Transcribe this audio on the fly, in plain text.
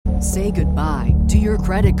Say goodbye to your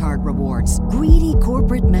credit card rewards. Greedy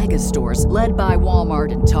corporate mega stores, led by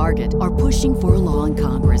Walmart and Target, are pushing for a law in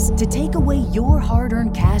Congress to take away your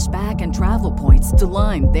hard-earned cash back and travel points to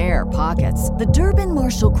line their pockets. The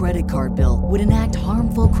Durbin-Marshall credit card bill would enact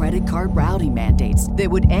harmful credit card routing mandates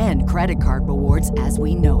that would end credit card rewards as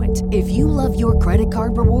we know it. If you love your credit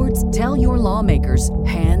card rewards, tell your lawmakers,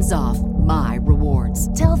 hands off my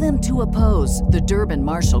rewards. Tell them to oppose the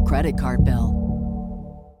Durbin-Marshall credit card bill.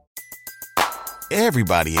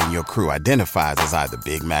 Everybody in your crew identifies as either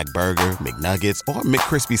Big Mac Burger, McNuggets, or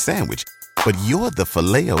McCrispy Sandwich. But you're the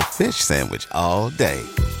Filet-O-Fish Sandwich all day.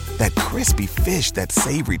 That crispy fish, that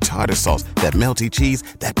savory tartar sauce, that melty cheese,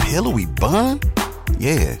 that pillowy bun.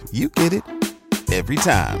 Yeah, you get it. Every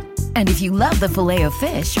time. And if you love the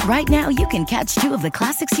Filet-O-Fish, right now you can catch two of the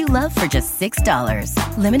classics you love for just $6.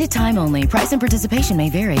 Limited time only. Price and participation may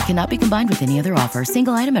vary. Cannot be combined with any other offer.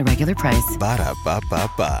 Single item at regular price.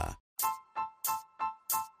 Ba-da-ba-ba-ba.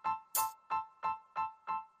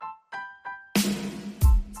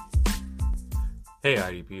 Hey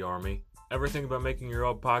IDP Army, ever think about making your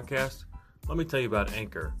own podcast? Let me tell you about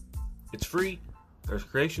Anchor. It's free. There's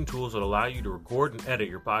creation tools that allow you to record and edit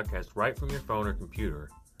your podcast right from your phone or computer.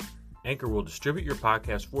 Anchor will distribute your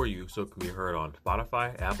podcast for you so it can be heard on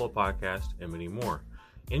Spotify, Apple Podcasts, and many more.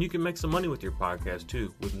 And you can make some money with your podcast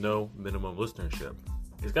too with no minimum listenership.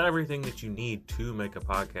 It's got everything that you need to make a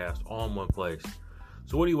podcast all in one place.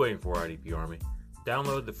 So what are you waiting for, IDP Army?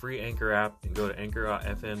 Download the free Anchor app and go to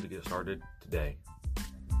anchor.fm to get started today.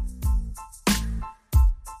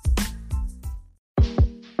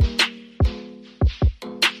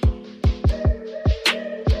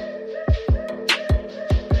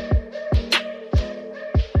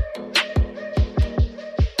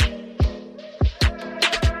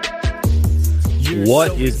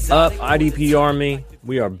 What is up, IDP Army?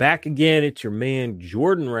 We are back again. It's your man,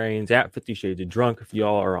 Jordan Rains, at 50 Shades of Drunk, if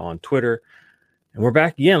y'all are on Twitter. And we're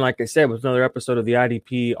back again, like I said, with another episode of the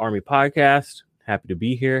IDP Army podcast. Happy to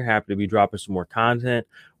be here. Happy to be dropping some more content.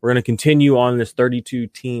 We're going to continue on this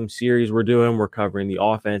 32-team series we're doing. We're covering the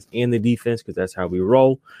offense and the defense because that's how we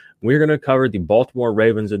roll. We're going to cover the Baltimore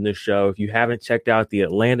Ravens in this show. If you haven't checked out the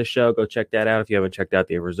Atlanta show, go check that out. If you haven't checked out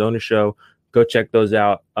the Arizona show, go check those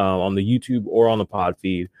out on the YouTube or on the pod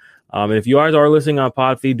feed. And if you guys are listening on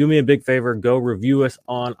pod feed, do me a big favor. Go review us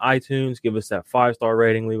on iTunes. Give us that 5-star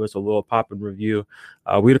rating. Leave us a little pop-in review.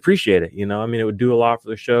 We'd appreciate it. It would do a lot for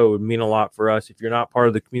the show. It would mean a lot for us. If you're not part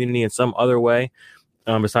of the community in some other way,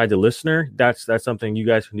 besides a listener, that's something you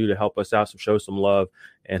guys can do to help us out, show some love,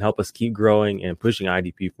 and help us keep growing and pushing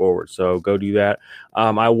IDP forward. So go do that.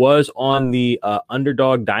 I was on the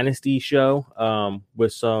Underdog Dynasty show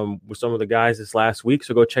with some of the guys this last week.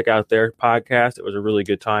 So go check out their podcast. It was a really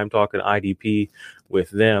good time talking IDP with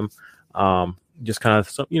them. Just kind of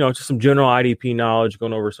just some general IDP knowledge,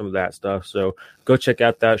 going over some of that stuff. So go check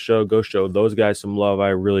out that show. Go show those guys some love. I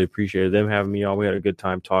really appreciated them having me on. We had a good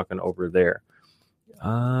time talking over there.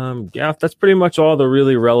 That's pretty much all the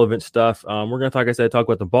really relevant stuff. We're going to, talk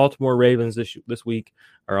about the Baltimore Ravens this week,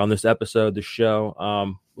 or on this episode, the show.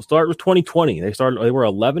 We'll start with 2020. They were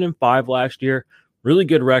 11-5 last year. Really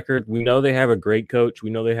good record. We know they have a great coach. We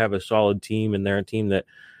know they have a solid team, and they're a team that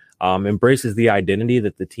embraces the identity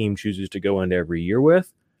that the team chooses to go into every year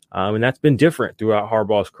with. And that's been different throughout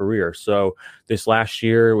Harbaugh's career. So this last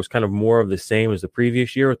year was kind of more of the same as the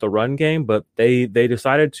previous year with the run game, but they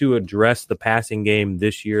decided to address the passing game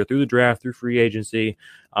this year through the draft, through free agency.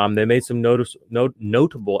 They made some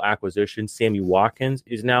notable acquisitions. Sammy Watkins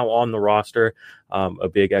is now on the roster, a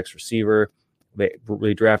big ex-receiver.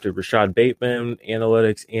 They drafted Rashad Bateman,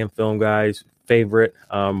 analytics and film guys' favorite.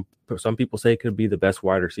 Some people say it could be the best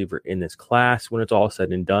wide receiver in this class when it's all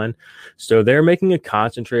said and done. So they're making a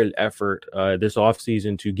concentrated effort this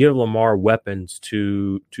offseason to give Lamar weapons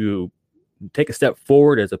to take a step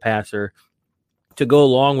forward as a passer, to go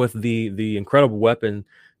along with the incredible weapon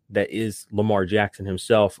that is Lamar Jackson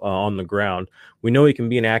himself on the ground. We know he can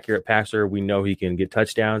be an accurate passer. We know he can get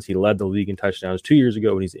touchdowns. He led the league in touchdowns 2 years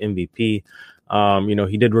ago when he's MVP.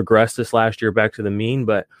 He did regress this last year back to the mean,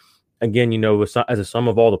 but again, as a sum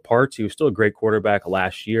of all the parts, he was still a great quarterback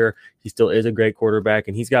last year. He still is a great quarterback,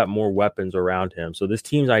 and he's got more weapons around him. So this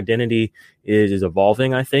team's identity is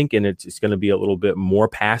evolving, I think, and it's going to be a little bit more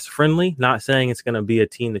pass-friendly. Not saying it's going to be a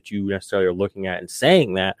team that you necessarily are looking at and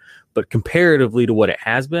saying that, but comparatively to what it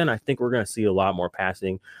has been, I think we're going to see a lot more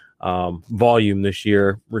passing volume this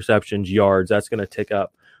year, receptions, yards. That's going to tick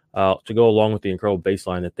up to go along with the incredible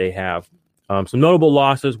baseline that they have. Some notable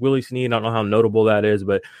losses. Willie Snead, I don't know how notable that is,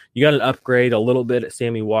 but you got an upgrade a little bit at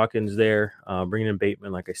Sammy Watkins there, bringing in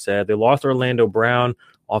Bateman, like I said. They lost Orlando Brown,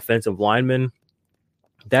 offensive lineman.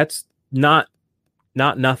 that's not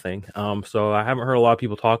nothing. So I haven't heard a lot of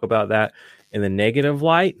people talk about that in the negative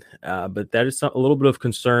light, but that is a little bit of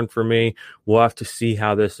concern for me. We'll have to see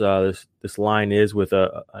how this line is with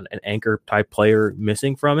an anchor type player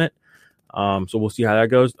missing from it. So we'll see how that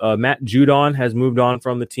goes. Matt Judon has moved on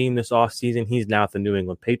from the team this offseason. He's now at the New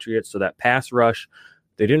England Patriots. So that pass rush,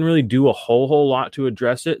 they didn't really do a whole lot to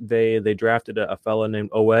address it. They drafted a fella named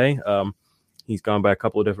Owe. He's gone by a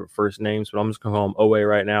couple of different first names, but I'm just going to call him Owe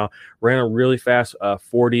right now. Ran a really fast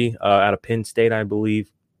 40 out of Penn State, I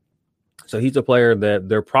believe. So he's a player that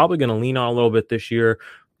they're probably going to lean on a little bit this year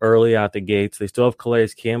early out the gates. They still have Calais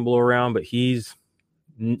Campbell around, but he's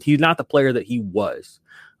not the player that he was.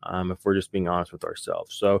 If we're just being honest with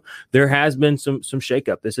ourselves. So there has been some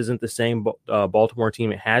shakeup. This isn't the same Baltimore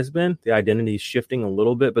team it has been. The identity is shifting a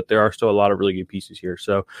little bit, but there are still a lot of really good pieces here.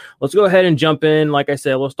 So let's go ahead and jump in. Like I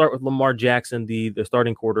said, we'll start with Lamar Jackson, the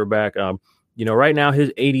starting quarterback. Right now his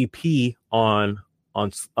ADP on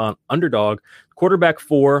Underdog, quarterback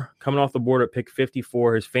 4, coming off the board at pick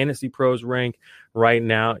 54. His Fantasy Pros rank right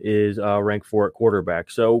now is rank 4 at quarterback.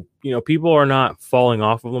 So, people are not falling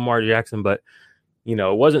off of Lamar Jackson, but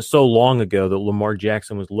it wasn't so long ago that Lamar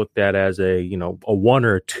Jackson was looked at as a 1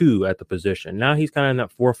 or a 2 at the position. Now he's kind of in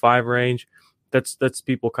that 4 or 5 range. That's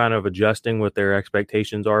people kind of adjusting what their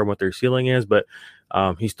expectations are and what their ceiling is. But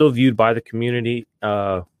he's still viewed by the community,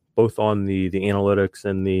 both on the analytics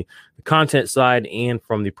and the content side and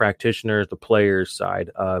from the practitioners, the players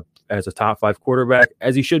side, as a top 5 quarterback,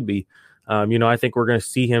 as he should be. I think we're going to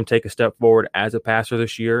see him take a step forward as a passer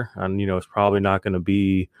this year. And, it's probably not going to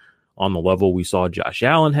be on the level we saw Josh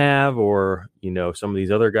Allen have, or, some of these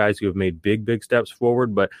other guys who have made big steps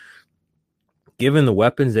forward. But given the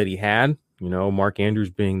weapons that he had, Mark Andrews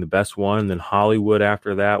being the best one, then Hollywood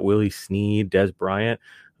after that, Willie Snead, Des Bryant,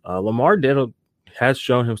 Lamar has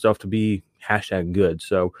shown himself to be #good.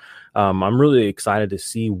 So I'm really excited to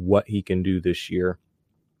see what he can do this year.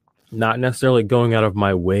 Not necessarily going out of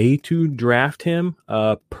my way to draft him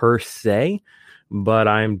per se, but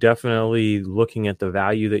I'm definitely looking at the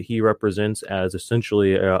value that he represents as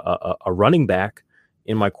essentially a running back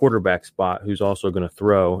in my quarterback spot, who's also going to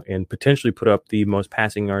throw and potentially put up the most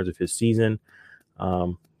passing yards of his season.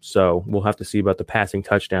 So we'll have to see about the passing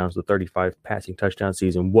touchdowns. The 35 passing touchdown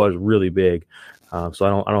season was really big.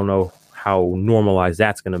 So I don't know how normalized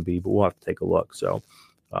that's going to be, but we'll have to take a look. So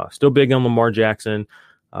still big on Lamar Jackson,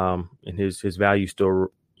 and his value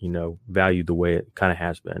still valued the way it kind of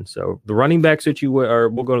has been. So the running back we'll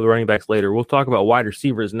go to the running backs later. We'll talk about wide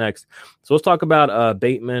receivers next. So let's talk about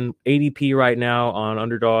Bateman, ADP right now on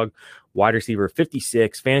Underdog, wide receiver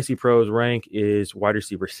 56. Fantasy Pros rank is wide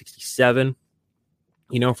receiver 67.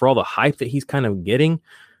 For all the hype that he's kind of getting,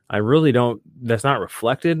 I really don't, that's not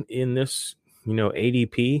reflected in this,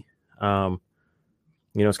 ADP.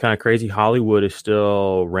 It's kind of crazy. Hollywood is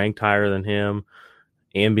still ranked higher than him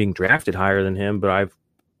and being drafted higher than him, but I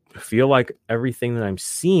feel like everything that I'm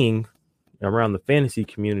seeing around the fantasy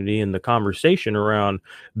community and the conversation around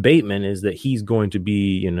Bateman is that he's going to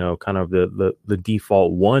be, kind of the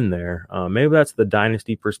default one there. Maybe that's the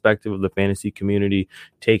dynasty perspective of the fantasy community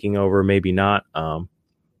taking over, maybe not.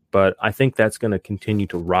 But I think that's going to continue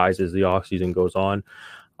to rise as the offseason goes on.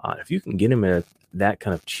 If you can get him at that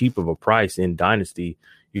kind of cheap of a price in dynasty,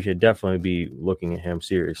 you should definitely be looking at him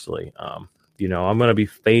seriously. I'm going to be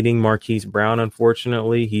fading Marquise Brown,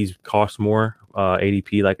 unfortunately. He's cost more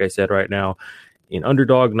ADP, like I said, right now. In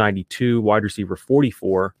Underdog, 92, wide receiver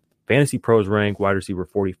 44. Fantasy Pros rank, wide receiver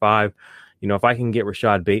 45. If I can get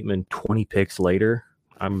Rashad Bateman 20 picks later,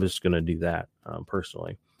 I'm just going to do that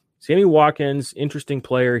personally. Sammy Watkins, interesting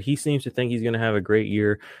player. He seems to think he's going to have a great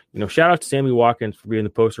year. Shout out to Sammy Watkins for being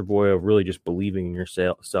the poster boy of really just believing in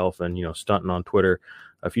yourself and, stunting on Twitter.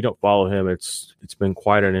 If you don't follow him, it's been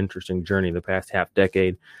quite an interesting journey the past half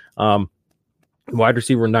decade. Wide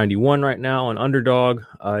receiver 91 right now on Underdog.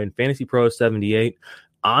 In Fantasy Pros, 78.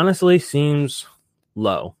 Honestly, seems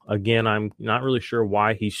low. Again, I'm not really sure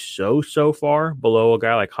why he's so far below a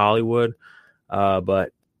guy like Hollywood.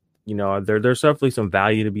 But there's definitely some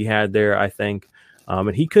value to be had there, I think.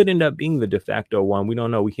 And he could end up being the de facto one. We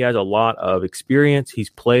don't know. He has a lot of experience.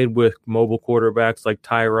 He's played with mobile quarterbacks like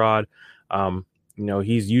Tyrod.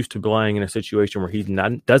 He's used to playing in a situation where he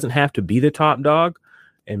doesn't have to be the top dog.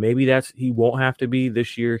 And maybe he won't have to be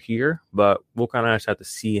this year here, but we'll kind of just have to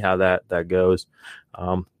see how that goes.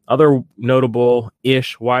 Other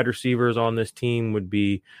notable-ish wide receivers on this team would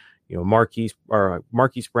be, Marquise Brown.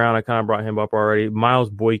 I kind of brought him up already. Miles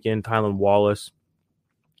Boykin, Tylan Wallace.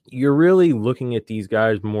 You're really looking at these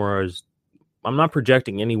guys more as, I'm not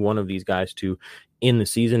projecting any one of these guys to end the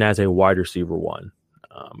season as a wide receiver one.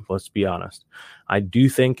 Let's be honest. I do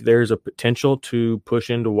think there's a potential to push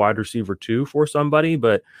into wide receiver 2 for somebody,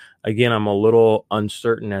 but again, I'm a little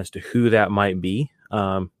uncertain as to who that might be.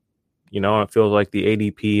 It feels like the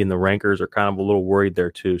ADP and the rankers are kind of a little worried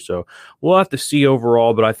there too. So we'll have to see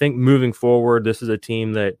overall, but I think moving forward, this is a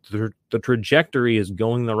team that the trajectory is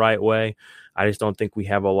going the right way. I just don't think we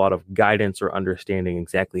have a lot of guidance or understanding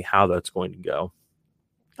exactly how that's going to go.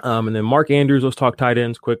 And then Mark Andrews, let's talk tight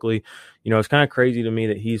ends quickly. It's kind of crazy to me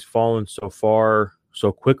that he's fallen so far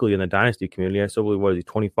so quickly in the dynasty community. I still believe, what is he,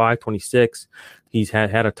 25, 26? He's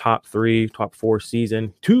had a top 3, top 4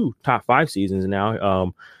 season, 2 top 5 seasons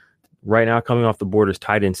now. Right now, coming off the board is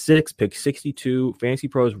tight end 6, pick 62, Fantasy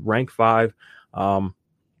Pros rank 5. I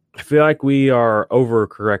feel like we are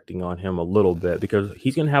overcorrecting on him a little bit because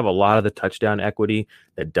he's going to have a lot of the touchdown equity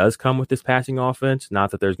that does come with this passing offense. Not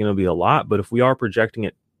that there's going to be a lot, but if we are projecting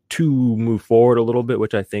it to move forward a little bit,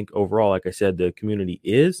 which I think overall, like I said, the community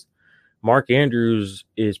is, Mark Andrews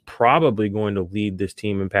is probably going to lead this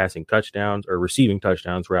team in passing touchdowns, or receiving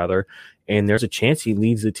touchdowns rather. And there's a chance he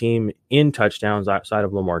leads the team in touchdowns outside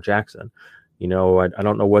of Lamar Jackson. I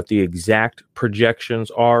don't know what the exact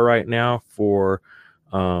projections are right now for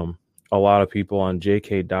a lot of people on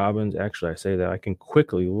J.K. Dobbins. Actually, I say that I can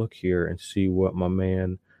quickly look here and see what my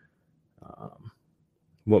man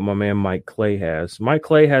Mike Clay has. Mike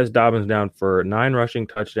Clay has Dobbins down for 9 rushing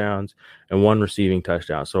touchdowns and 1 receiving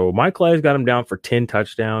touchdown. So Mike Clay's got him down for 10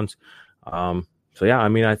 touchdowns. I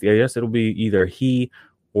guess it'll be either he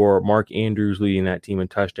or Mark Andrews leading that team in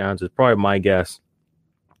touchdowns is probably my guess.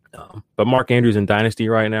 But Mark Andrews in Dynasty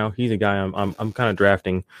right now, he's a guy I'm kind of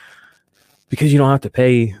drafting because you don't have to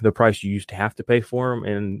pay the price you used to have to pay for him.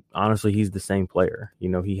 And honestly, he's the same player.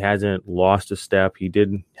 He hasn't lost a step. He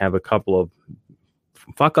did have a couple of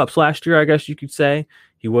fuck ups last year, I guess you could say.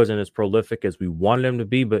 He wasn't as prolific as we wanted him to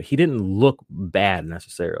be, but he didn't look bad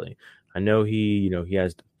necessarily. I know he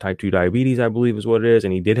has type 2 diabetes, I believe is what it is,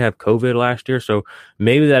 and he did have COVID last year, so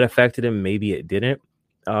maybe that affected him, maybe it didn't.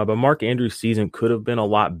 But Mark Andrews' season could have been a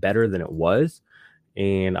lot better than it was,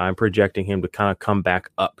 and I'm projecting him to kind of come back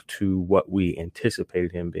up to what we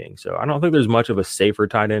anticipated him being. So I don't think there's much of a safer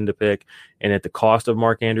tight end to pick, and at the cost of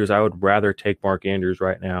Mark Andrews, I would rather take Mark Andrews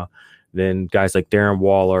right now than guys like Darren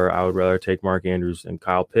Waller. I would rather take Mark Andrews and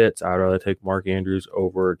Kyle Pitts. I would rather take Mark Andrews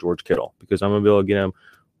over George Kittle because I'm going to be able to get him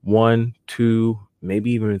 1, 2,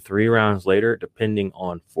 maybe even 3 rounds later, depending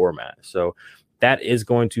on format. So that is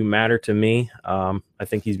going to matter to me. I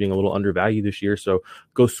think he's being a little undervalued this year. So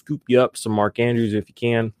go scoop you up some Mark Andrews if you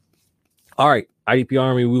can. All right, IDP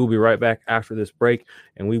Army, we will be right back after this break,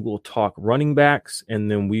 and we will talk running backs,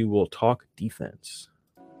 and then we will talk defense.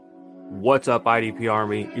 What's up, IDP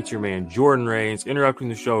Army? It's your man, Jordan Rains, interrupting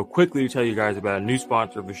the show quickly to tell you guys about a new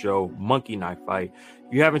sponsor of the show, Monkey Knife Fight.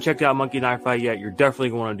 If you haven't checked out Monkey Knife Fight yet, you're definitely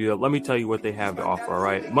going to want to do that. Let me tell you what they have to offer, all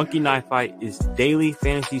right? Monkey Knife Fight is daily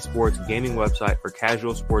fantasy sports gaming website for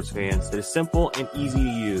casual sports fans that is simple and easy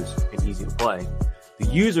to use and easy to play. The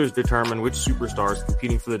users determine which superstars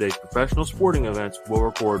competing for the day's professional sporting events will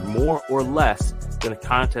record more or less than the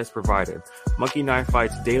contest provided. Monkey Knife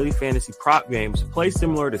Fight's daily fantasy prop games play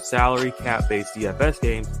similar to salary cap-based DFS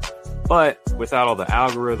games, but without all the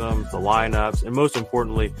algorithms, the lineups, and most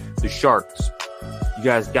importantly, the sharks. You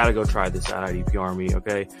guys got to go try this out, IDP Army,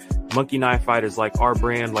 okay? Monkey Knife Fight is like our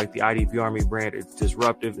brand, like the IDP Army brand. It's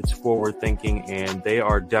disruptive, it's forward-thinking, and they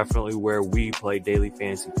are definitely where we play daily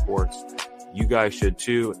fantasy sports. You guys should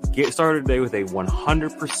too. Get started today with a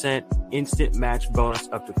 100% instant match bonus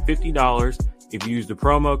up to $50 if you use the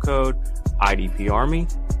promo code IDP Army.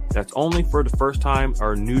 That's only for the first time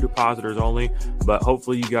or new depositors only, but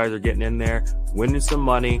hopefully you guys are getting in there, winning some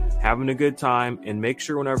money, having a good time, and make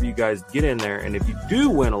sure whenever you guys get in there, and if you do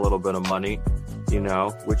win a little bit of money,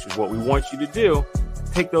 which is what we want you to do,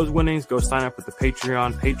 take those winnings, go sign up with the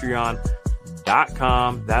Patreon.com.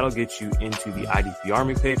 That'll get you into the IDP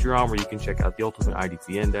Army Patreon, where you can check out the Ultimate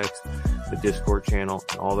IDP Index, the Discord channel,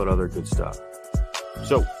 and all that other good stuff.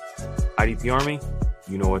 So, IDP Army,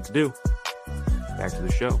 you know what to do. Back to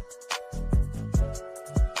the show.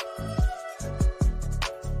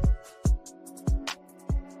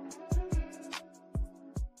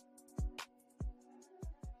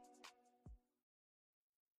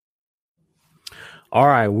 All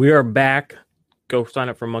right, we are back. Go sign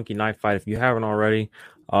up for Monkey Knife Fight if you haven't already.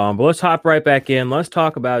 But let's hop right back in. Let's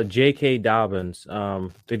talk about J.K. Dobbins.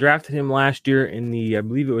 They drafted him last year in I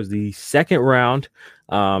believe it was the 2nd round.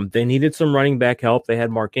 They needed some running back help. They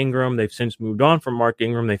had Mark Ingram. They've since moved on from Mark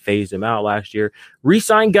Ingram. They phased him out last year.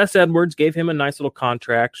 Re-signed Gus Edwards, gave him a nice little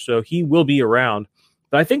contract, so he will be around.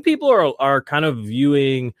 But I think people are kind of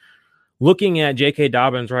viewing looking at J.K.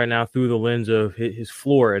 Dobbins right now through the lens of his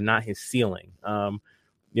floor and not his ceiling. I'm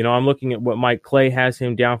looking at what Mike Clay has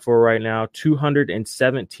him down for right now,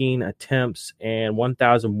 217 attempts and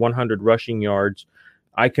 1,100 rushing yards.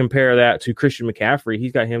 I compare that to Christian McCaffrey.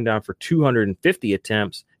 He's got him down for 250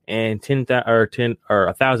 attempts and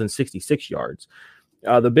 1,066 yards.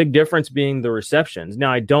 The big difference being the receptions.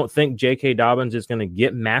 Now, I don't think J.K. Dobbins is going to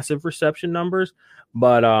get massive reception numbers,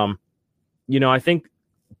 but I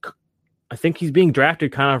think he's being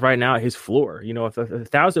drafted kind of right now at his floor. If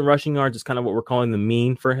 1,000 rushing yards is kind of what we're calling the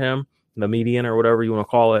mean for him, the median or whatever you want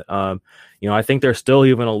to call it. I think there's still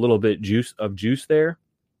even a little bit juice there.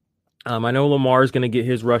 I know Lamar is going to get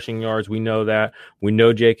his rushing yards. We know that. We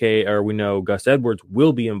know Gus Edwards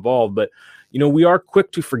will be involved, but we are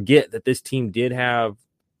quick to forget that this team did have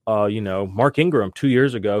Mark Ingram 2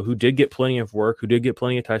 years ago, who did get plenty of work, who did get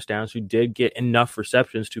plenty of touchdowns, who did get enough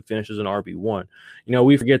receptions to finish as an RB1.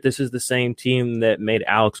 We forget this is the same team that made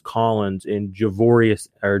Alex Collins and Javorius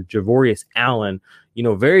Allen,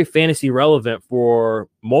 very fantasy relevant for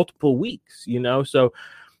multiple weeks, so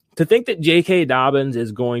to think that J.K. Dobbins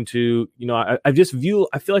is going to, I feel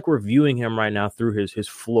like we're viewing him right now through his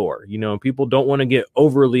floor, and people don't want to get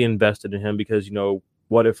overly invested in him because,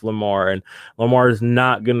 what if Lamar is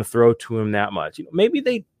not going to throw to him that much?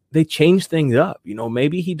 Maybe they change things up.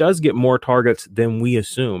 Maybe he does get more targets than we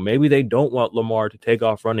assume. Maybe they don't want Lamar to take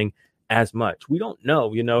off running as much. We don't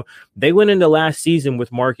know. They went into last season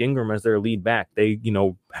with Mark Ingram as their lead back. They,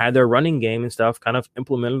 had their running game and stuff kind of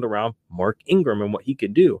implemented around Mark Ingram and what he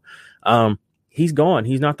could do. He's gone.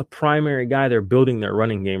 He's not the primary guy they're building their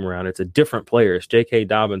running game around. It's a different player. It's J.K.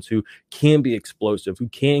 Dobbins, who can be explosive, who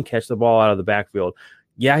can catch the ball out of the backfield.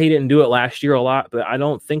 Yeah, he didn't do it last year a lot, but I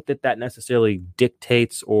don't think that necessarily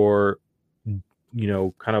dictates or,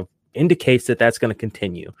 kind of indicates that that's going to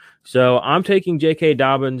continue. So I'm taking J.K.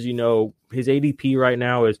 Dobbins. His ADP right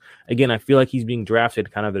now is, again, I feel like he's being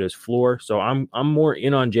drafted kind of at his floor. So I'm more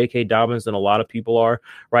in on J.K. Dobbins than a lot of people are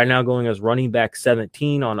right now, going as running back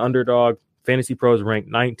 17 on Underdog. Fantasy Pros ranked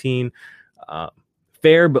 19.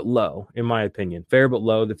 Fair but low, in my opinion. Fair but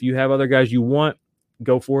low. If you have other guys you want,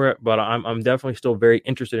 go for it. But I'm definitely still very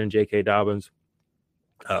interested in J.K. Dobbins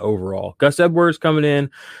overall. Gus Edwards coming in,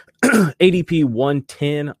 ADP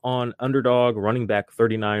 110 on Underdog, running back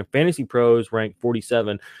 39. Fantasy Pros ranked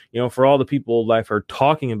 47. For all the people that are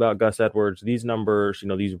talking about Gus Edwards, these numbers,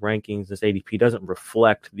 these rankings, this ADP doesn't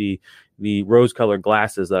reflect the rose-colored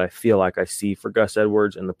glasses that I feel like I see for Gus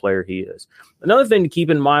Edwards and the player he is. Another thing to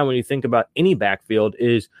keep in mind when you think about any backfield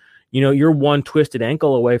is, you're one twisted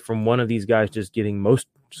ankle away from one of these guys just getting most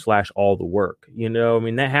 / all the work.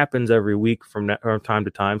 That happens every week from time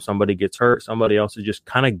to time. Somebody gets hurt. Somebody else just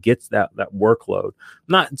kind of gets that workload. I'm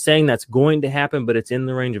not saying that's going to happen, but it's in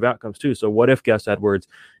the range of outcomes too. So what if Gus Edwards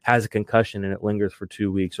has a concussion and it lingers for 2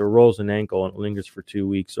 weeks, or rolls an ankle and it lingers for 2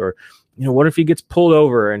 weeks, or what if he gets pulled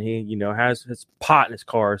over and he has his pot in his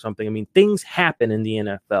car or something? Things happen in the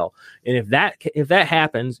NFL, and if that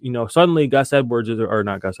happens, suddenly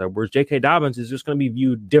J.K. Dobbins is just going to be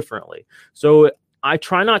viewed differently. So I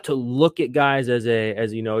try not to look at guys as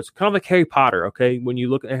it's kind of like Harry Potter. Okay, when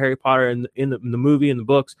you look at Harry Potter in the movie and the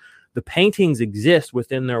books, the paintings exist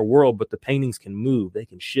within their world, but the paintings can move, they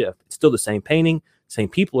can shift. It's still the same painting, same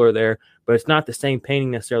people are there, but it's not the same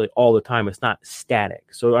painting necessarily all the time. It's not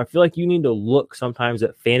static. So I feel like you need to look sometimes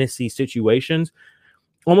at fantasy situations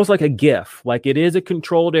almost like a GIF. Like, it is a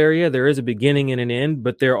controlled area. There is a beginning and an end,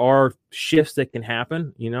 but there are shifts that can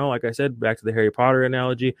happen. Like I said, back to the Harry Potter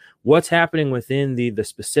analogy, what's happening within the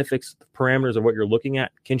specifics, the parameters of what you're looking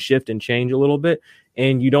at can shift and change a little bit.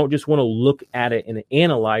 And you don't just want to look at it and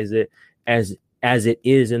analyze it as it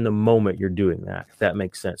is in the moment you're doing that, if that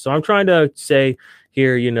makes sense. So I'm trying to say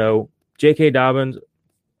here, J.K. Dobbins,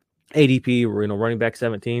 ADP, running back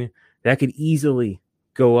 17, that could easily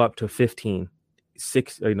go up to 15.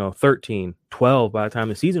 13, 12 by the time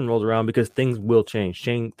the season rolls around, because things will change,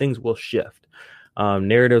 things will shift,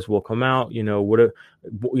 narratives will come out,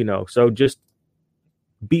 so just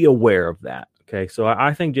be aware of that. Okay, so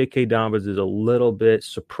I think J.K. Dobbins is a little bit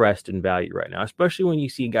suppressed in value right now, especially when you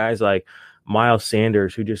see guys like Miles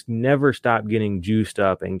Sanders, who just never stop getting juiced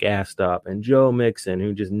up and gassed up, and Joe Mixon,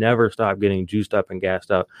 who just never stop getting juiced up and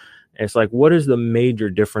gassed up. And it's like, what is the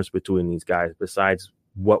major difference between these guys besides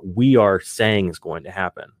what we are saying is going to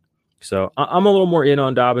happen? So I'm a little more in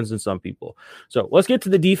on Dobbins than some people. So let's get to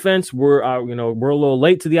the defense. We're a little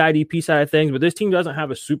late to the IDP side of things, but this team doesn't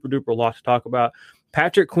have a super duper lot to talk about.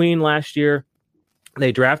 Patrick Queen last year,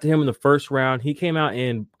 they drafted him in the first round. He came out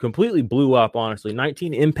and completely blew up, honestly.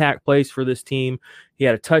 19 impact plays for this team. He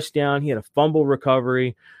had a touchdown. He had a fumble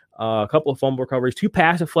recovery. a couple of fumble recoveries, 2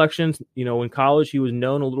 pass deflections. In college, he was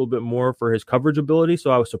known a little bit more for his coverage ability,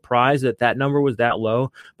 so I was surprised that number was that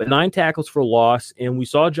low. But 9 tackles for loss, and we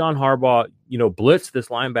saw John Harbaugh, blitz this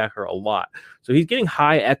linebacker a lot. So he's getting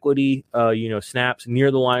high equity, snaps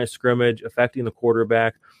near the line of scrimmage, affecting the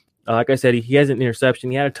quarterback. Like I said, he has an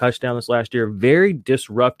interception. He had a touchdown this last year. Very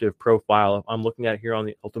disruptive profile. I'm looking at it here on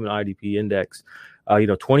the Ultimate IDP Index.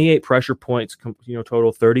 28 pressure points,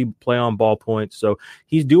 total 30 play on ball points. So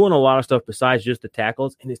he's doing a lot of stuff besides just the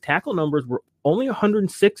tackles. And his tackle numbers were only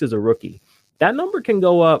 106 as a rookie. That number can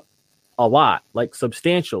go up a lot, like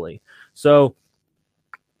substantially. So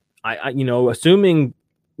I assuming,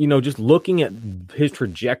 just looking at his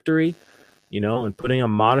trajectory, and putting a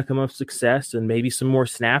modicum of success and maybe some more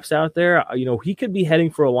snaps out there, he could be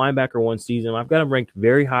heading for a linebacker one season. I've got him ranked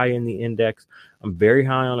very high in the index. I'm very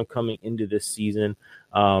high on him coming into this season.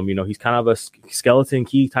 He's kind of a skeleton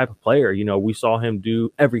key type of player. We saw him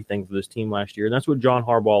do everything for this team last year, and that's what John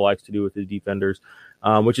Harbaugh likes to do with his defenders,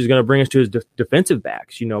 which is going to bring us to his defensive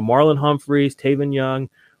backs. Marlon Humphreys, Taven Young,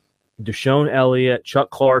 Deshaun Elliott, Chuck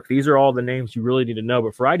Clark. These are all the names you really need to know.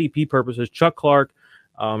 But for IDP purposes, Chuck Clark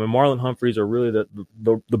and Marlon Humphreys are really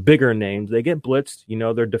the bigger names. They get blitzed.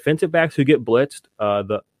 They're defensive backs who get blitzed.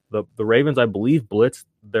 The Ravens, I believe, blitzed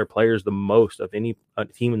their players the most of any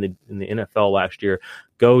team in the NFL last year.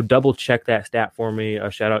 Go double check that stat for me.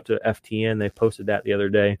 Shout out to FTN. They posted that the other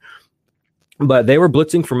day. But they were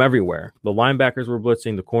blitzing from everywhere. The linebackers were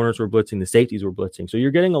blitzing, the corners were blitzing, the safeties were blitzing. So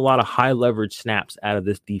you're getting a lot of high leverage snaps out of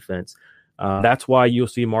this defense. That's why you'll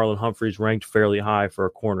see Marlon Humphreys ranked fairly high for a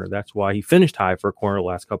corner. That's why he finished high for a corner the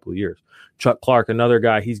last couple of years. Chuck Clark, another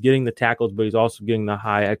guy, he's getting the tackles, but he's also getting the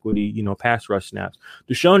high equity, pass rush snaps.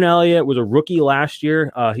 Deshaun Elliott was a rookie last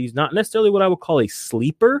year. He's not necessarily what I would call a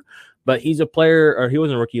sleeper, but he's a player, or he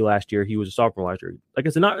wasn't a rookie last year. He was a sophomore last year. Like I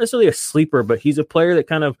said, not necessarily a sleeper, but he's a player that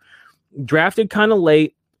kind of drafted kind of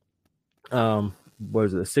late. What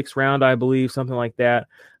is it, the 6th round, I believe, something like that.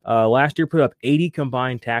 Last year put up 80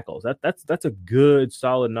 combined tackles. That's a good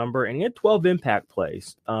solid number, and he had 12 impact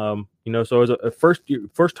plays. So as a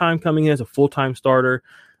first time coming in as a full-time starter,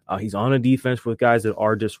 he's on a defense with guys that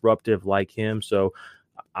are disruptive like him. So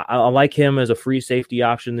I like him as a free safety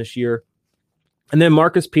option this year. And then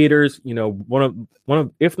Marcus Peters, one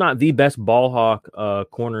of if not the best ball hawk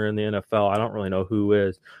corner in the NFL. I don't really know who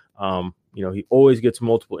is. He always gets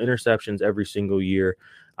multiple interceptions every single year.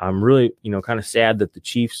 I'm really, kind of sad that the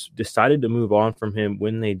Chiefs decided to move on from him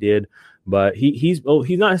when they did. But he's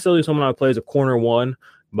not necessarily someone I would play as a corner one,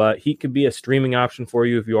 but he could be a streaming option for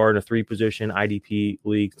you if you are in a 3-position IDP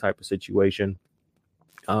league type of situation.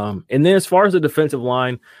 And then as far as the defensive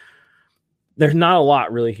line, there's not a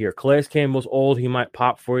lot really here. Calais Campbell's old. He might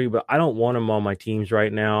pop for you, but I don't want him on my teams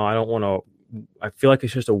right now. I feel like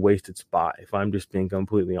it's just a wasted spot if I'm just being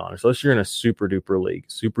completely honest. Unless you're in a super duper league,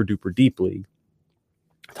 super duper deep league.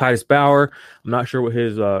 Titus Bauer, I'm not sure what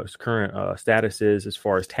his current status is as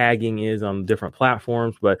far as tagging is on different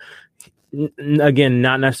platforms, but again,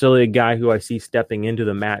 not necessarily a guy who I see stepping into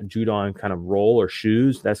the Matt Judon kind of role or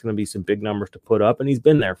shoes. That's going to be some big numbers to put up, and he's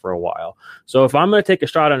been there for a while. So if I'm going to take a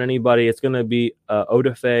shot on anybody, it's going to be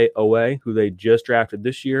Odafe Owe, who they just drafted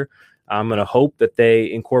this year. I'm going to hope that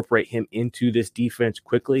they incorporate him into this defense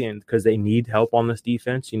quickly, and because they need help on this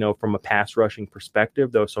defense, from a pass rushing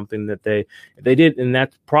perspective. That was something that they did, and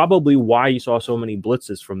that's probably why you saw so many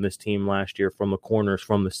blitzes from this team last year, from the corners,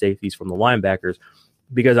 from the safeties, from the linebackers,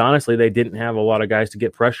 because honestly, they didn't have a lot of guys to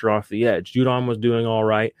get pressure off the edge. Judon was doing all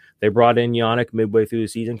right. They brought in Yannick midway through the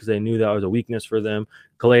season because they knew that was a weakness for them.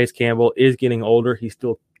 Calais Campbell is getting older. He's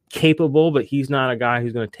still capable, but he's not a guy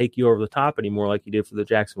who's going to take you over the top anymore like he did for the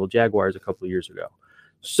Jacksonville Jaguars a couple of years ago.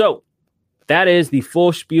 So that is the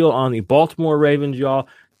full spiel on the Baltimore Ravens, y'all.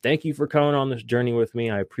 Thank you for coming on this journey with me.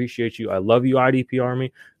 I appreciate you. I love you, IDP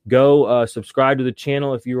Army. Go subscribe to the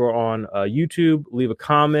channel if you are on YouTube. Leave a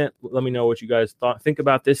comment. Let me know what you guys think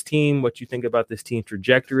about this team, what you think about this team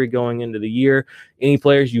trajectory going into the year, any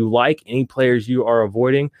players you like, any players you are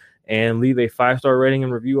avoiding. And leave a 5-star rating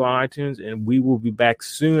and review on iTunes. And we will be back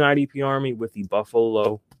soon, IDP Army, with the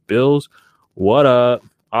Buffalo Bills. What up?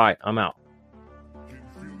 All right, I'm out.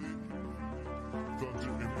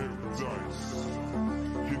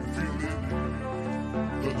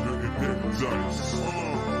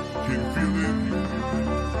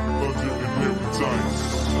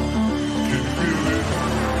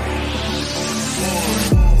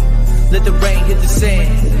 Let the rain hit the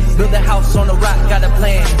sand. Build a house on a rock, got a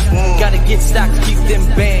plan. Gotta get stocks, keep them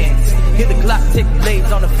bands. Hear the clock tick,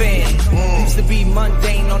 blades on the fan. Used to be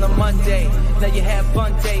mundane on a Monday. Now you have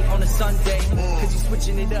fun day on a Sunday. Cause you're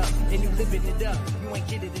switching it up and you living it up. You ain't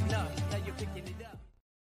getting enough.